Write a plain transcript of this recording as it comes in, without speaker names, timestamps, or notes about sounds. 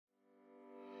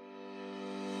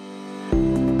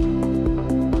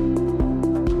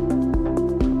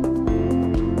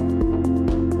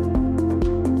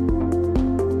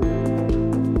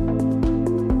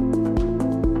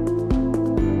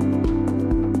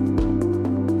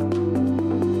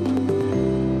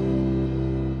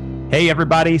Hey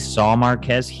everybody, Saul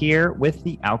Marquez here with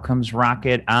the Outcomes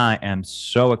Rocket. I am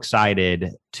so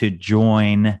excited to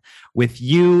join with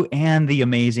you and the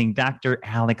amazing Dr.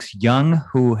 Alex Young,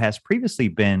 who has previously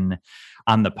been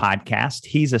on the podcast.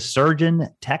 He's a surgeon,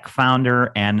 tech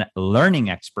founder, and learning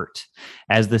expert.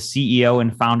 As the CEO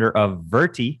and founder of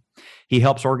Verti, he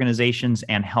helps organizations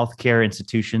and healthcare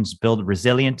institutions build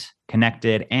resilient,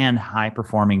 connected, and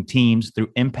high-performing teams through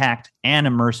impact and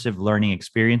immersive learning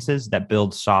experiences that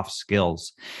build soft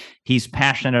skills. He's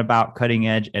passionate about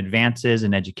cutting-edge advances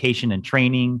in education and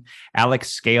training. Alex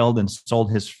scaled and sold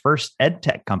his first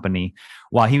edtech company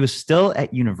while he was still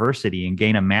at university and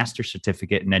gained a master's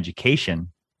certificate in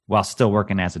education while still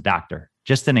working as a doctor.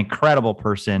 Just an incredible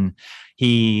person.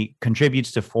 He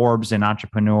contributes to Forbes and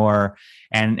Entrepreneur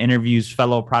and interviews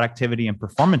fellow productivity and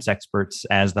performance experts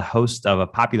as the host of a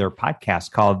popular podcast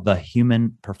called the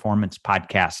Human Performance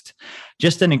Podcast.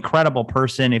 Just an incredible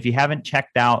person. If you haven't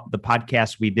checked out the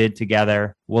podcast we did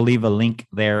together, we'll leave a link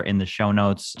there in the show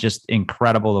notes. Just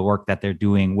incredible the work that they're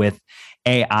doing with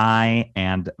AI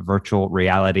and virtual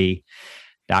reality.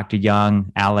 Dr.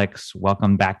 Young, Alex,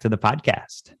 welcome back to the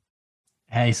podcast.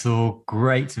 Hey, Saul,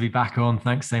 great to be back on.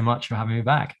 Thanks so much for having me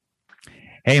back.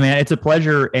 Hey, man, it's a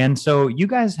pleasure. And so you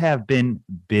guys have been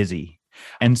busy.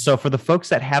 And so for the folks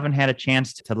that haven't had a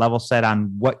chance to level set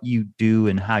on what you do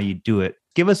and how you do it,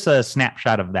 give us a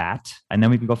snapshot of that, and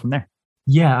then we can go from there.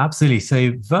 Yeah, absolutely.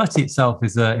 So Verti itself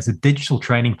is a digital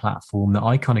training platform that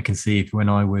I kind of conceived when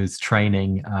I was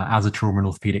training as a trauma and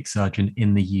orthopedic surgeon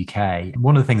in the UK.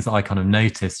 One of the things that I kind of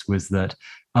noticed was that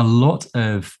a lot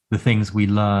of the things we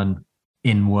learn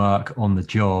in work on the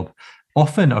job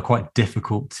often are quite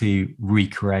difficult to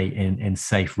recreate in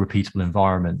safe, repeatable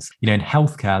environments. You know, in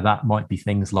healthcare, that might be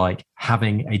things like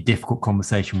having a difficult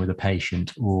conversation with a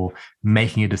patient or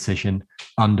making a decision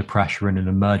under pressure in an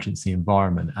emergency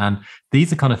environment. And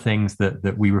these are kind of things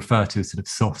that we refer to as sort of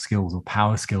soft skills or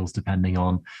power skills, depending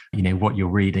on, you know, what you're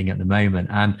reading at the moment.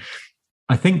 And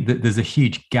I think that there's a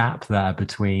huge gap there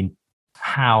between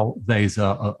how those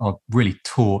are really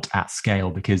taught at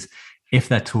scale, because if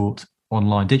they're taught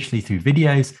online digitally through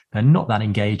videos, they're not that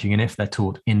engaging. And if they're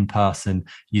taught in person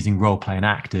using role play and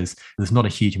actors, there's not a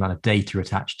huge amount of data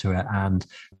attached to it. And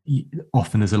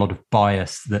often there's a lot of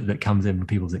bias that comes in from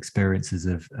people's experiences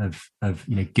of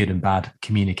you know, good and bad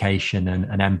communication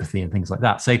and empathy and things like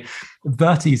that. So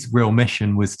Verti's real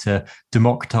mission was to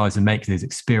democratize and make those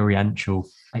experiential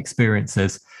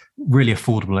experiences really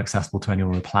affordable and accessible to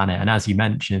anyone on the planet. And as you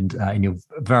mentioned in your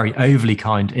very overly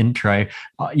kind intro,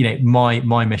 you know,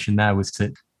 my mission there was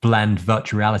to blend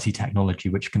virtual reality technology,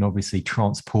 which can obviously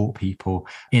transport people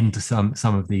into some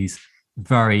of these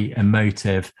very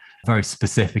emotive, very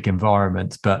specific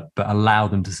environments, but allow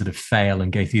them to sort of fail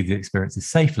and go through the experiences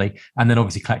safely, and then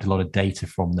obviously collect a lot of data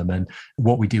from them. And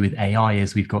what we do with AI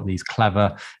is we've got these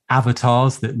clever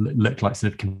avatars that look like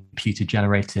sort of computer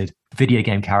generated video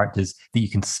game characters that you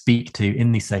can speak to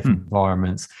in these safe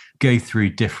environments, go through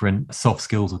different soft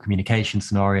skills or communication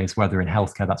scenarios, whether in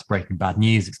healthcare, that's breaking bad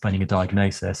news, explaining a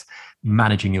diagnosis,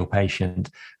 managing your patient.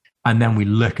 And then we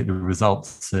look at the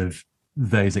results of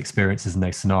those experiences and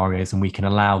those scenarios, and we can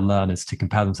allow learners to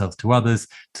compare themselves to others,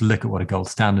 to look at what a gold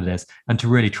standard is, and to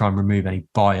really try and remove any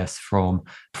bias from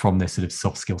this sort of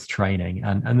soft skills training.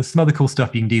 And there's some other cool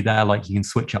stuff you can do there, like you can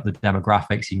switch up the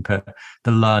demographics. You can put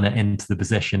the learner into the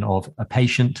position of a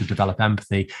patient to develop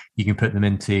empathy. You can put them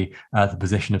into the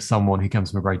position of someone who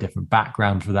comes from a very different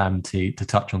background for them to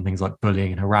touch on things like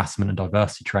bullying and harassment and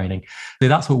diversity training. So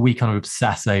that's what we kind of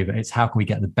obsess over. It's how can we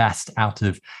get the best out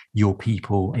of your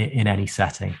people in any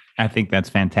setting. I think that's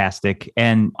fantastic.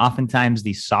 And oftentimes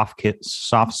these soft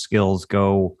skills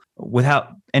go without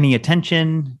any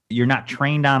attention. You're not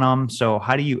trained on them. So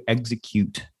how do you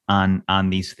execute on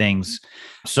these things?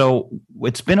 So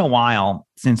it's been a while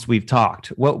since we've talked.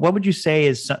 What would you say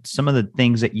is some of the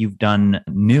things that you've done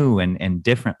new and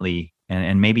differently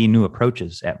and maybe new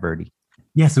approaches at Verti?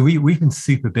 Yeah, so we've been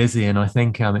super busy, and I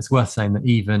think it's worth saying that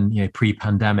even, you know,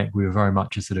 pre-pandemic, we were very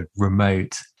much a sort of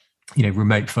remote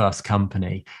first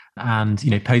company. And,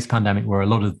 you know, post-pandemic, where a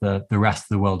lot of the rest of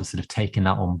the world has sort of taken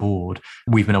that on board,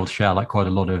 we've been able to share like quite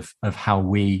a lot of how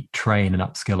we train and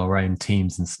upskill our own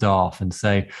teams and staff. And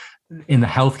so in the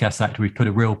healthcare sector, we've put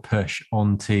a real push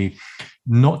onto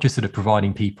not just sort of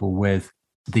providing people with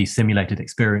these simulated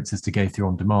experiences to go through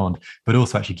on demand, but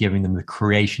also actually giving them the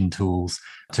creation tools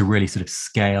to really sort of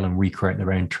scale and recreate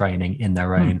their own training in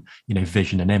their own, you know,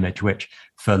 vision and image, which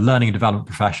for learning and development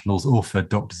professionals or for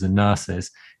doctors and nurses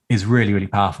is really, really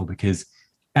powerful, because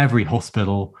every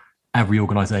hospital, every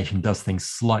organization does things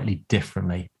slightly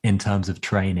differently in terms of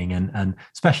training. And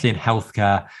especially in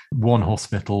healthcare, one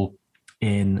hospital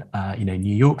in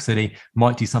New York City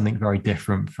might do something very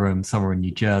different from somewhere in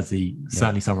New Jersey,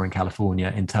 certainly somewhere in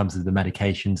California, in terms of the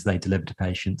medications they deliver to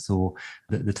patients or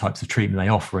the types of treatment they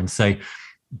offer. And so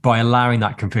by allowing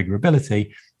that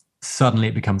configurability, suddenly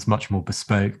it becomes much more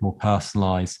bespoke, more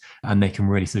personalized, and they can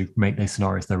really sort of make those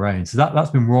scenarios their own. So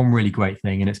that's been one really great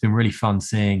thing. And it's been really fun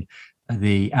seeing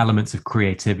the elements of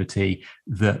creativity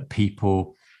that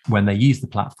people, when they use the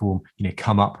platform,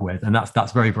 come up with. And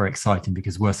that's very, very exciting,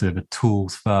 because we're sort of a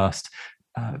tools first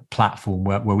platform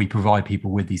where we provide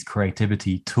people with these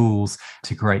creativity tools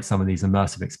to create some of these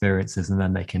immersive experiences, and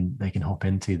then they can hop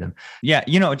into them. Yeah.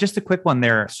 Just a quick one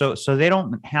there. So they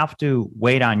don't have to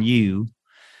wait on you.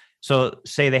 So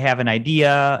say they have an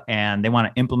idea and they want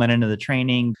to implement into the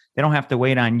training. They don't have to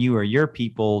wait on you or your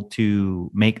people to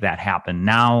make that happen.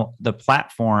 Now the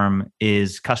platform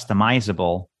is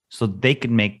customizable, so they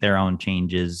can make their own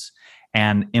changes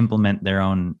and implement their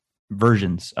own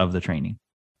versions of the training.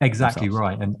 Exactly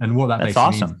right. And what that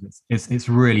basically means is it's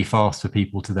really fast for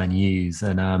people to then use.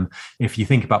 And if you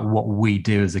think about what we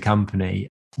do as a company,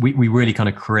 we really kind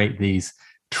of create these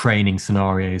training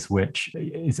scenarios, which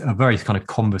is a very kind of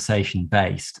conversation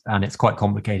based, and it's quite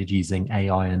complicated using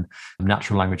AI and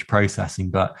natural language processing,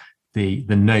 but the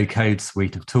no code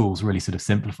suite of tools really sort of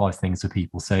simplifies things for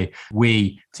people. So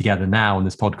we together now on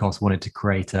this podcast wanted to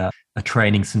create a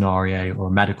training scenario or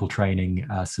a medical training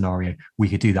scenario. We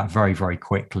could do that very, very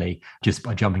quickly just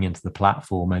by jumping into the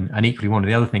platform. And equally, one of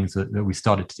the other things that we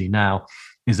started to do now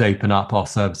is open up our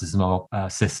services and our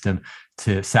system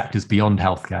to sectors beyond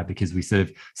healthcare, because we sort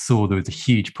of saw there was a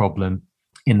huge problem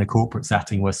in the corporate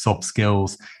setting where soft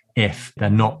skills, if they're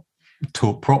not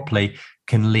taught properly,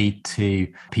 can lead to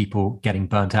people getting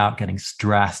burnt out, getting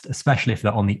stressed, especially if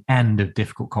they're on the end of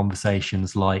difficult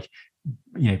conversations like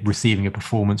receiving a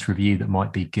performance review that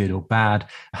might be good or bad,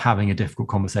 having a difficult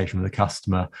conversation with a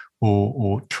customer,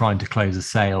 or trying to close a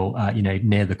sale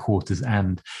near the quarter's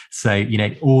end. So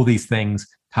all these things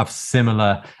have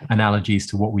similar analogies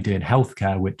to what we do in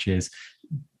healthcare, which is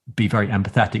be very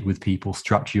empathetic with people,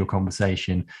 structure your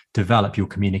conversation, develop your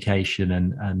communication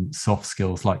and soft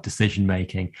skills like decision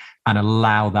making, and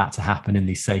allow that to happen in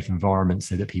these safe environments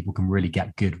so that people can really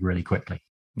get good really quickly.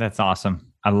 That's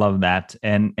awesome. I love that.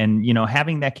 And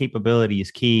having that capability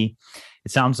is key.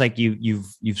 It sounds like you've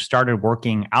started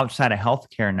working outside of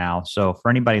healthcare now. So for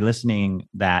anybody listening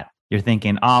that you're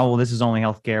thinking, oh, well, this is only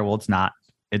healthcare. Well, it's not.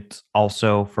 It's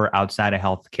also for outside of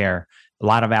healthcare. A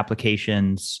lot of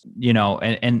applications,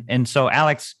 and so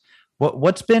Alex,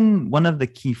 what's been one of the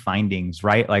key findings,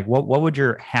 right? Like what would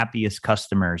your happiest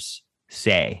customers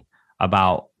say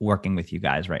about working with you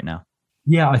guys right now?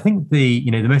 Yeah, I think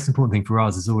the most important thing for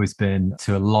us has always been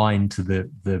to align to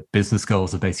the business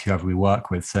goals of basically whoever we work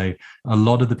with. So a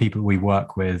lot of the people we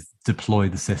work with deploy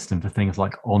the system for things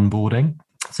like onboarding.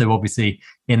 So obviously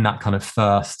in that kind of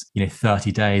first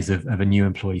 30 days of a new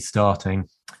employee starting,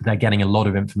 they're getting a lot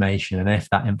of information. And if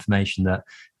that information that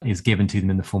is given to them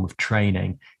in the form of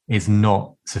training is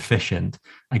not sufficient,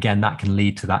 again, that can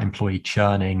lead to that employee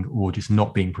churning or just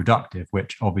not being productive,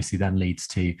 which obviously then leads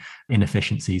to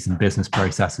inefficiencies in business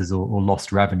processes or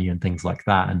lost revenue and things like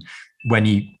that. And when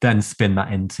you then spin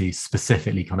that into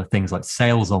specifically kind of things like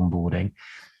sales onboarding,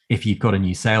 if you've got a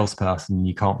new salesperson and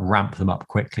you can't ramp them up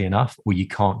quickly enough, or you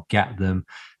can't get them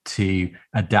to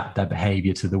adapt their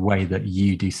behavior to the way that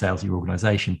you do sales at your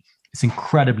organization, it's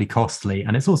incredibly costly.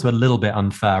 And it's also a little bit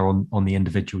unfair on the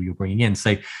individual you're bringing in.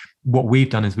 So what we've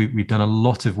done is we've done a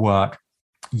lot of work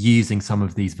using some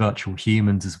of these virtual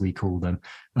humans, as we call them,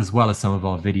 as well as some of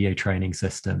our video training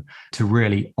system to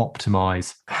really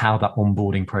optimize how that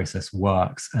onboarding process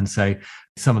works. And so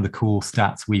some of the cool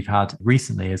stats we've had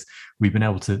recently is we've been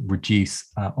able to reduce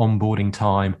onboarding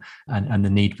time and the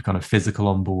need for kind of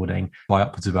physical onboarding by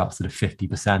upwards of about sort of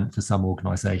 50% for some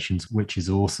organizations, which is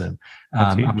awesome.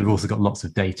 And we've also got lots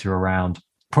of data around.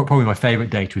 Probably my favorite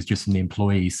data is just from the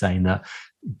employees saying that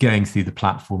going through the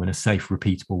platform in a safe,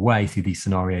 repeatable way through these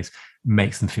scenarios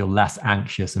makes them feel less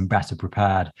anxious and better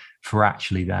prepared for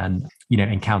actually then,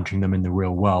 encountering them in the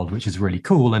real world, which is really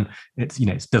cool. And it's,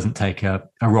 it doesn't take a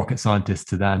rocket scientist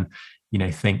to then,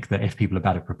 think that if people are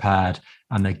better prepared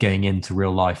and they're going into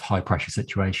real life, high pressure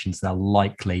situations, they'll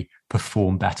likely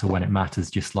perform better when it matters,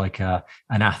 just like an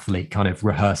athlete kind of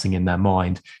rehearsing in their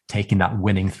mind, taking that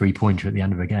winning 3-pointer at the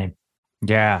end of a game.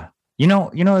 Yeah.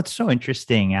 It's so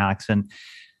interesting, Alex. And,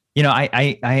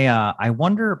 I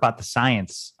wonder about the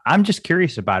science. I'm just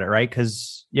curious about it, right?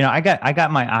 Because, I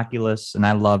got my Oculus and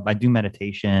I do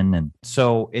meditation. And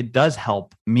so it does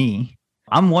help me.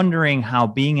 I'm wondering how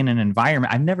being in an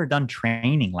environment, I've never done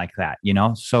training like that,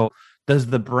 so does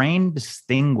the brain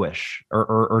distinguish,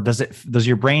 or does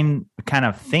your brain kind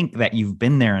of think that you've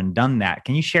been there and done that?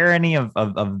 Can you share any of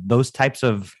those types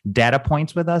of data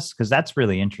points with us? Because that's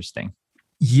really interesting.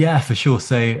 Yeah, for sure.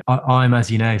 So I'm,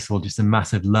 as you know, sort of just a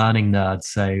massive learning nerd.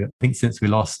 So I think since we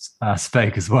last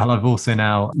spoke as well, I've also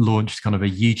now launched kind of a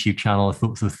YouTube channel, a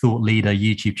thought leader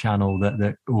YouTube channel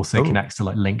that also connects to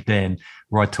like LinkedIn,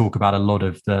 where I talk about a lot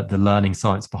of the learning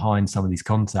science behind some of these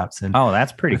concepts. And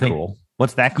that's pretty cool.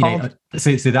 What's that called?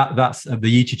 So that's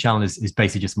the YouTube channel is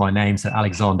basically just my name. So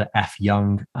Alexander F.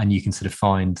 Young. And you can sort of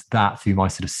find that through my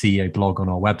sort of CEO blog on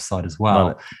our website as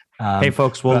well. Hey,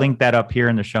 folks, we'll link that up here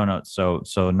in the show notes. So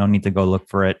no need to go look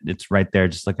for it. It's right there.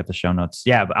 Just look at the show notes.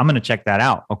 Yeah, but I'm going to check that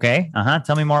out. Okay.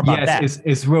 Tell me more about that.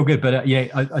 It's real good. But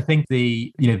I think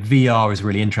the VR is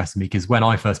really interesting because when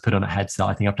I first put on a headset,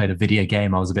 I think I played a video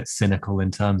game. I was a bit cynical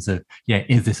in terms of,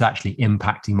 is this actually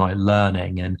impacting my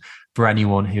learning? And for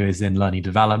anyone who is in learning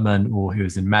development or who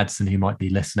is in medicine who might be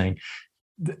listening,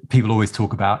 people always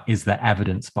talk about, is there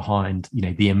evidence behind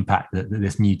the impact that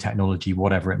this new technology,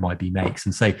 whatever it might be, makes?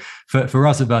 And so for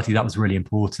us at Verti, that was really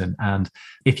important. And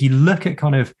if you look at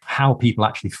kind of how people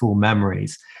actually form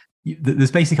memories, there's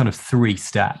basically kind of 3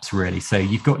 steps really. So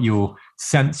you've got your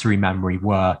sensory memory,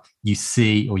 where you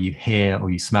see or you hear or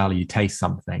you smell or you taste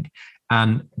something,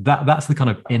 and that's the kind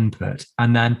of input.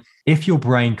 And then if your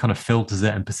brain kind of filters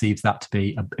it and perceives that to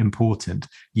be important,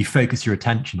 you focus your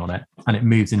attention on it and it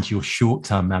moves into your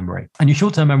short-term memory. And your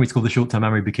short-term memory is called the short-term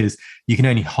memory because you can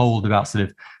only hold about sort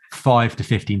of 5 to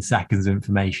 15 seconds of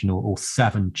information, or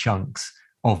 7 chunks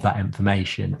of that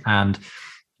information. And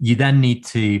you then need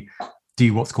to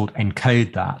do what's called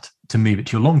encode that to move it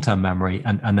to your long-term memory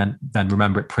and then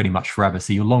remember it pretty much forever.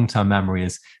 So your long-term memory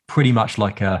is pretty much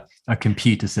like a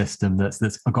computer system that's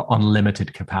got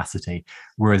unlimited capacity.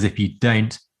 Whereas if you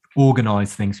don't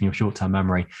organize things from your short-term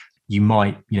memory, you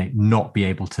might not be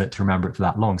able to remember it for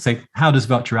that long. So how does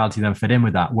virtual reality then fit in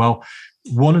with that? Well,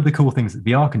 one of the cool things that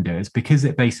VR can do is because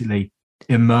it basically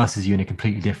immerses you in a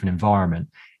completely different environment,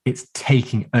 it's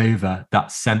taking over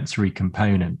that sensory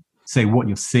component. So what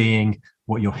you're seeing,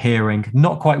 what you're hearing,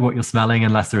 not quite what you're smelling,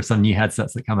 unless there are some new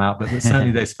headsets that come out, but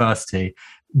certainly those first 2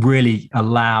 really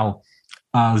allow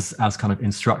us as kind of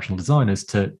instructional designers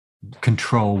to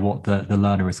control what the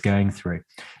learner is going through.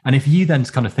 And if you then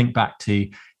just kind of think back to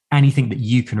anything that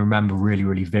you can remember really,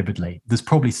 really vividly, there's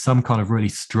probably some kind of really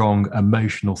strong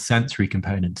emotional sensory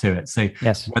component to it. So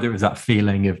whether it was that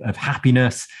feeling of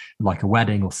happiness, like a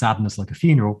wedding, or sadness, like a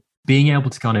funeral, being able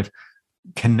to kind of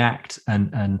connect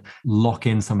and lock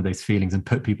in some of those feelings and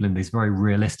put people in these very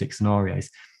realistic scenarios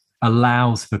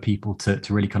allows for people to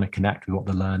really kind of connect with what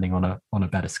they're learning on a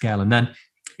better scale. And then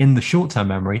in the short-term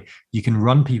memory, you can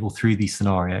run people through these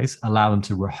scenarios, allow them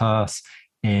to rehearse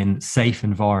in safe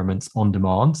environments on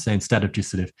demand. So instead of just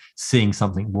sort of seeing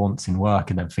something once in work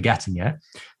and then forgetting it,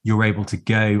 you're able to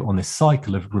go on this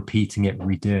cycle of repeating it,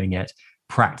 redoing it,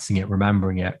 practicing it,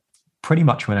 remembering it pretty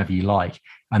much whenever you like.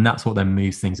 And that's what then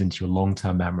moves things into your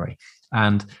long-term memory.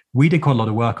 And we did quite a lot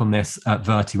of work on this at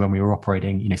Verti when we were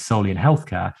operating, solely in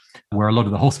healthcare, where a lot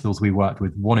of the hospitals we worked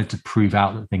with wanted to prove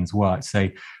out that things worked. So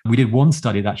we did one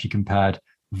study that actually compared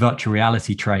virtual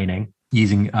reality training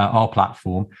using our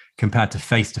platform compared to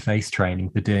face-to-face training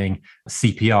for doing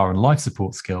CPR and life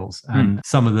support skills. And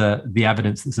some of the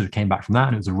evidence that sort of came back from that,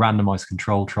 and it was a randomized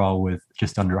control trial with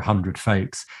just under 100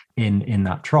 folks in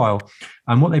that trial.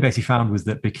 And what they basically found was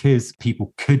that because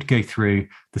people could go through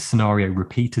the scenario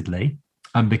repeatedly,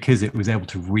 and because it was able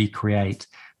to recreate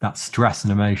that stress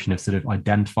and emotion of sort of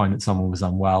identifying that someone was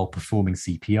unwell, performing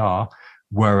CPR,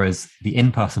 whereas the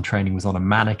in-person training was on a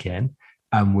mannequin,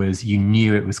 and you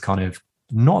knew it was kind of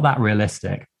not that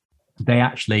realistic, they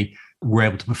actually were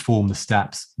able to perform the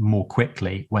steps more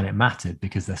quickly when it mattered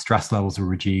because their stress levels were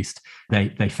reduced.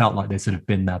 They felt like they'd sort of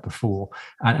been there before,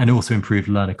 and also improved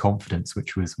learner confidence,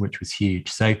 which was huge.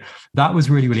 So that was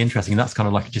really, really interesting. And that's kind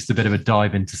of like just a bit of a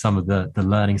dive into some of the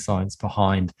learning science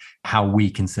behind how we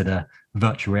consider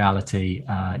virtual reality,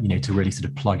 to really sort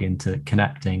of plug into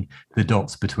connecting the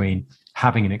dots between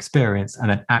having an experience and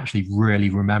then actually really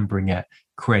remembering it,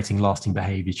 creating lasting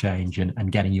behavior change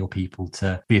and getting your people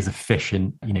to be as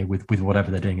efficient, with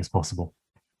whatever they're doing as possible.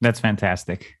 That's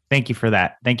fantastic. Thank you for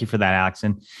that. Alex.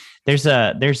 And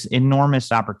there's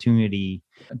enormous opportunity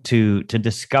to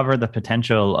discover the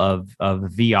potential of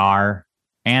VR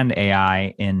and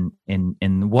AI in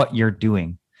what you're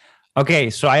doing. Okay,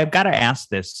 so I've got to ask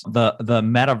this. The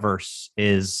metaverse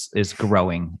is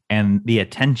growing, and the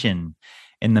attention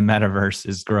in the metaverse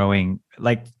is growing.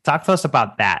 Like, talk to us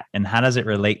about that, and how does it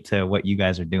relate to what you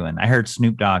guys are doing? I heard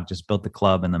Snoop Dogg just built the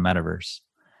club in the metaverse.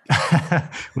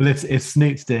 Well, if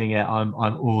Snoop's doing it, I'm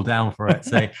all down for it.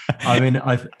 So, I mean,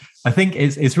 I think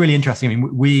it's really interesting. I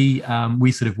mean,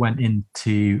 we sort of went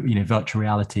into virtual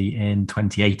reality in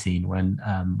 2018 when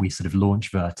we sort of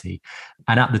launched Verti,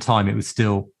 and at the time it was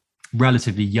still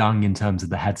relatively young in terms of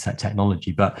the headset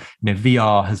technology, but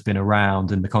VR has been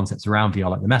around, and the concepts around VR,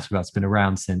 like the metaverse, has been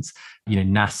around since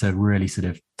NASA really sort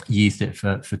of used it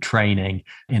for training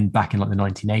back in like the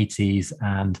 1980s.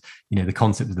 And the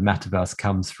concept of the metaverse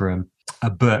comes from a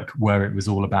book where it was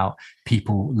all about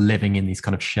people living in these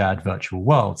kind of shared virtual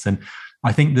worlds. And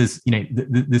I think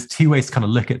there's two ways to kind of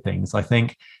look at things. I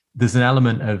think there's an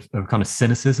element of kind of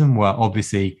cynicism where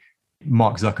obviously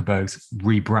Mark Zuckerberg's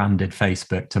rebranded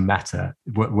Facebook to Meta,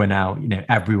 where now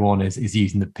everyone is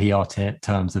using the PR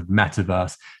terms of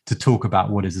metaverse to talk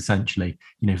about what is essentially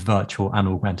virtual and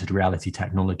augmented reality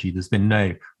technology. There's been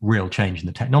no real change in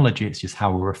the technology; it's just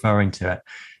how we're referring to it.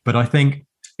 But I think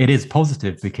it is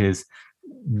positive because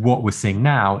what we're seeing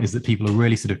now is that people are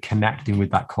really sort of connecting with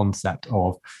that concept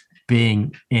of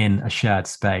being in a shared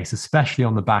space, especially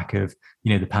on the back of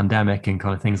the pandemic and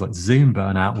kind of things like Zoom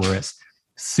burnout, where it's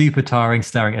super tiring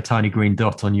staring at a tiny green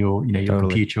dot on your your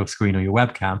computer or screen or your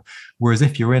webcam. Whereas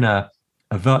if you're in a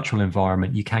virtual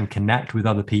environment, you can connect with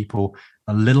other people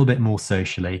a little bit more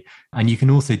socially, and you can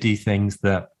also do things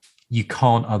that you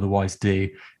can't otherwise do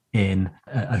in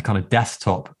a kind of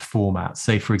desktop format.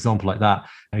 So for example, like that,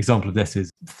 an example of this is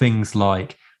things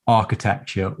like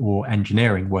architecture or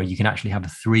engineering, where you can actually have a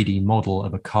 3D model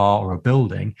of a car or a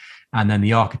building, and then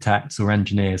the architects or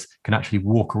engineers can actually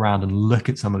walk around and look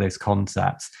at some of those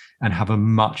concepts and have a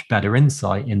much better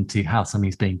insight into how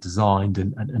something's being designed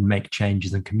and make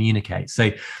changes and communicate.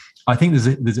 So I think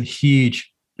there's a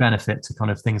huge benefit to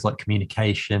kind of things like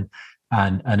communication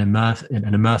and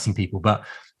immersing people. But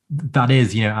that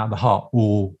is, at the heart,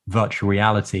 all virtual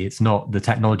reality. It's not, the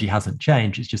technology hasn't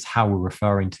changed. It's just how we're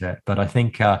referring to it. But I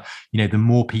think, the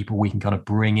more people we can kind of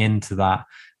bring into that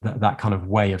kind of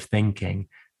way of thinking,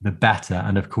 the better.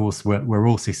 And of course, we're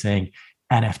also seeing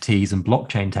NFTs and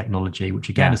blockchain technology, which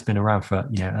again has been around for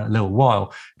a little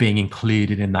while, being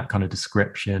included in that kind of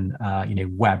description.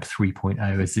 Web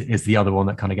 3.0 is the other one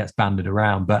that kind of gets banded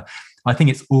around. But I think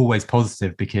it's always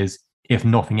positive because if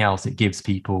nothing else, it gives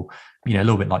people, a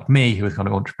little bit like me, who are kind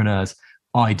of entrepreneurs,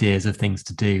 ideas of things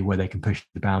to do where they can push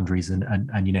the boundaries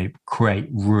and create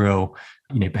real,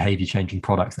 behavior changing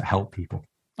products that help people.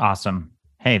 Awesome.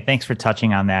 Hey, thanks for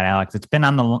touching on that, Alex. It's been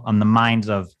on the minds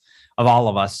of all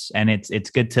of us, and it's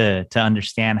good to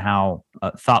understand how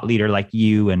a thought leader like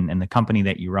you and the company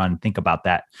that you run think about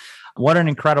that. What an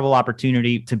incredible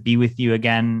opportunity to be with you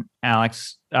again,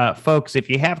 Alex. Folks, if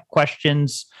you have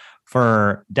questions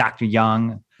for Dr.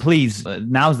 Young, please,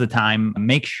 now's the time.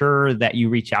 Make sure that you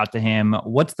reach out to him.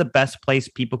 What's the best place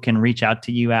people can reach out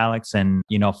to you, Alex, and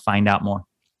find out more?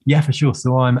 Yeah, for sure.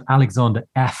 So I'm Alexander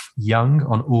F. Young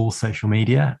on all social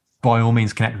media. By all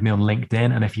means, connect with me on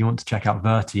LinkedIn. And if you want to check out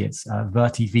Verti, it's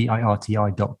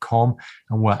verti.com.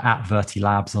 And we're at Verti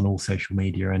Labs on all social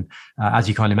media. And as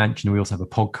you kindly mentioned, we also have a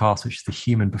podcast, which is the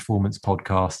Human Performance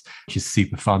Podcast, which is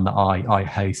super fun, that I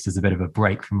host as a bit of a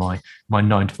break from my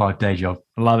 9-to-5 day job.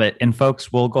 Love it. And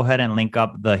folks, we'll go ahead and link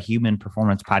up the Human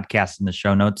Performance Podcast in the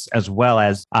show notes, as well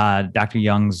as Dr.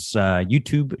 Young's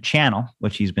YouTube channel,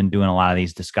 which he's been doing a lot of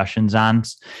these discussions on,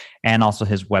 and also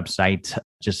his website,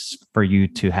 just for you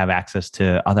to have access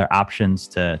to other options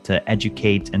to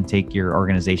educate and take your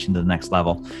organization to the next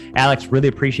level. Alex, really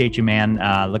appreciate you, man.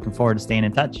 Looking forward to staying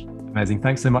in touch. Amazing.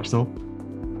 Thanks so much, Saul.